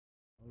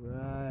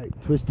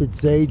Twisted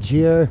Sage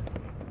here.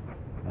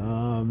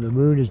 The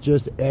moon has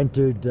just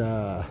entered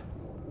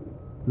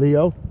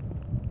Leo.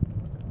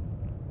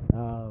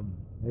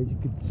 As you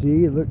can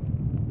see, look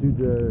through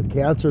the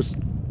Cancer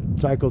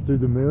cycle through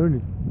the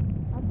moon.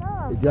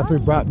 It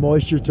definitely brought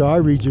moisture to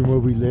our region where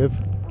we live.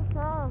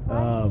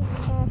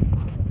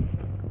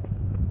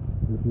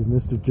 This is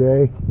Mr.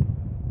 J.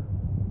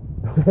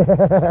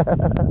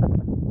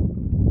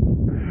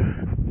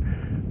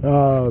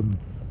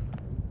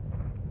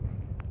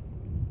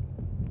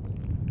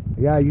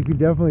 Yeah, you can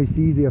definitely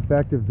see the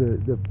effect of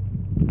the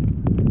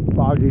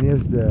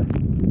fogginess, the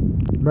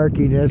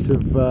murkiness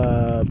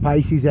of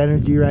Pisces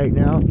energy right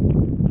now.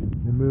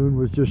 The moon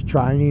was just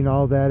trining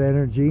all that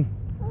energy.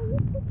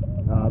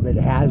 It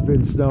has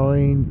been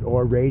snowing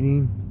or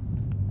raining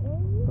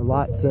a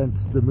lot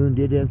since the moon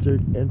did enter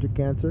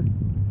Cancer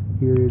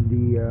here in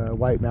the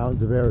White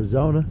Mountains of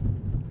Arizona.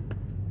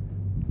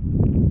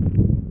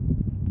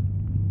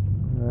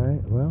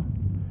 Alright, well,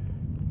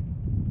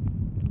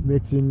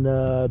 mixing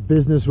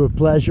business with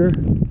pleasure.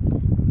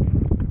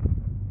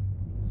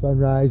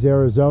 Sunrise,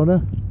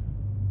 Arizona.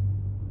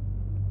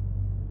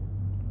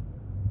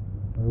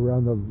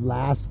 Around the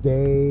last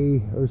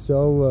day or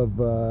so of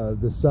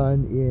the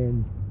sun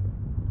in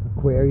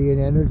Aquarian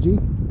energy,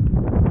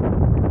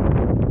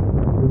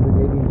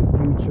 illuminating the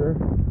future.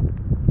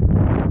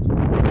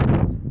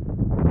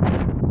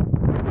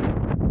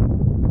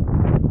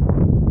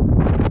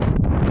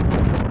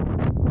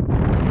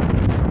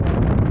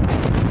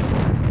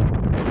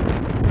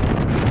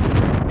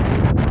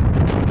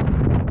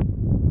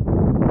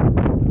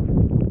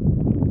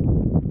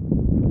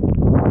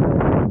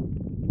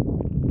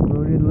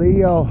 Moon in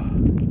Leo,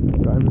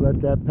 time to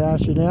let that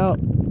passion out.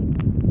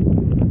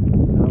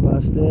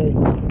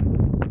 Namaste.